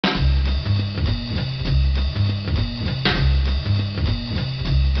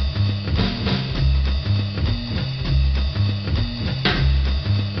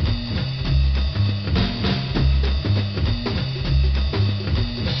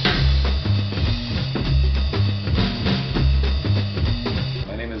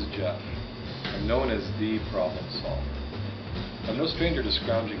problem solver. I'm no stranger to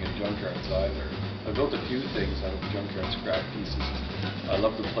scrounging in junkyards either. I built a few things out of junkyard scrap pieces. I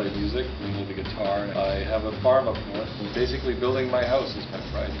love to play music, mainly the guitar. I have a farm up north, and basically building my house is my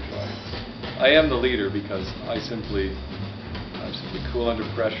pride and joy. I am the leader because I'm simply cool under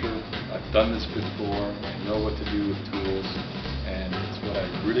pressure. I've done this before. I know what to do with tools, and it's what I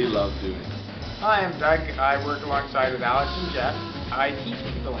really love doing. Hi, I'm Doug. I work alongside with Alex and Jeff. I teach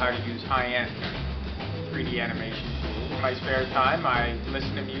people how to use high-end 3D animation tools. In my spare time, I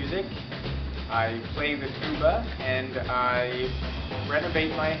listen to music, I play the tuba, and I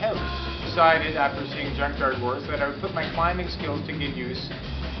renovate my house. Decided after seeing Junkyard Wars that I would put my climbing skills to good use,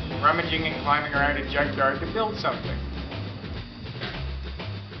 rummaging and climbing around a junkyard to build something.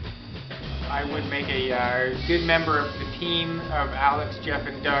 I would make a good member of the team of Alex, Jeff,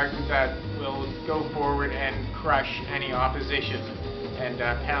 and Doug that will go forward and crush any opposition and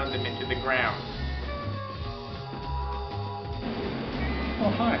pound them into the ground. Oh,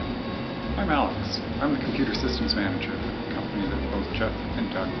 hi. I'm Alex. I'm the computer systems manager for the company that both Jeff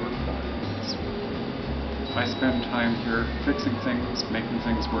and Doug work for. I spend time here fixing things, making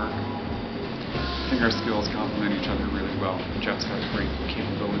things work. I think our skills complement each other really well. Jeff's got great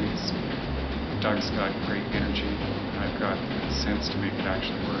capabilities. Doug's got great energy, and I've got the sense to make it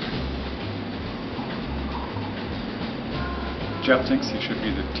actually work. Jeff thinks he should be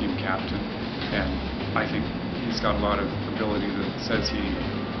the team captain, and I think he's got a lot of ability that says he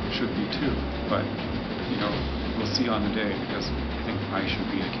should be too, but, you know, we'll see on the day, because I think I should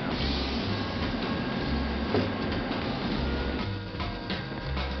be the captain.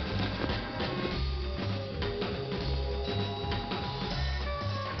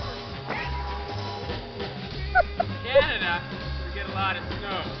 Canada, we get a lot of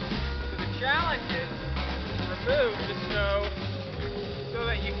snow. So the challenge is to remove the snow so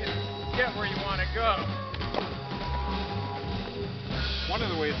that you can get where you want to go. One of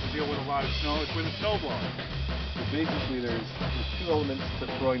the ways to deal with a lot of snow is with a snowblower. So basically there's two elements to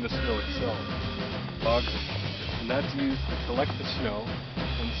throwing the snow itself. Auger. And that's used to collect the snow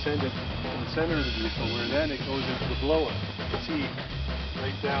and send it to the center of the vehicle where then it goes into the blower. You can see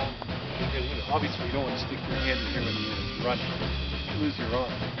right down. And, you know, obviously you don't want to stick your hand in here when you're running. You lose your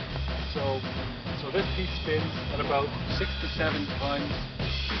arm. So this piece spins at about 6 to 7 times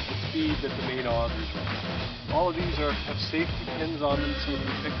the speed that the main augers run. All of these have safety pins on them, so if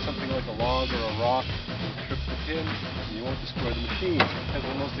you pick something like a log or a rock, you'll trip the pin and you won't destroy the machine. Because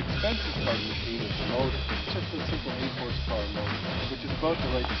the most expensive part of the machine is the motor. It's just a simple 8 horsepower motor, which is about the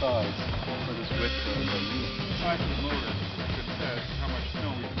right size for this width that I use. The size of the motor that says how much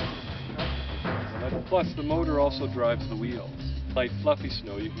snow we can move. Plus, the motor also drives the wheels. Light, fluffy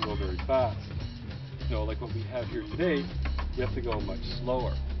snow, you can go very fast. Snow, like what we have here today, you have to go much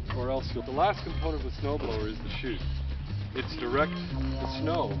slower. Or else the last component of the snowblower is the chute. It's direct the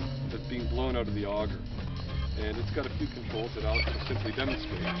snow that's being blown out of the auger. And it's got a few controls that Alex will simply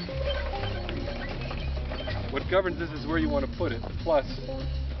demonstrate. What governs this is where you want to put it. Plus,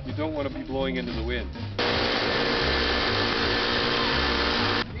 you don't want to be blowing into the wind.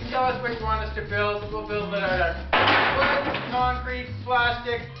 Tell us what you want us to build. We'll build it out of wood, concrete,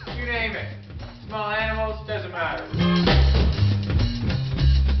 plastic, you name it. Small animals, doesn't matter.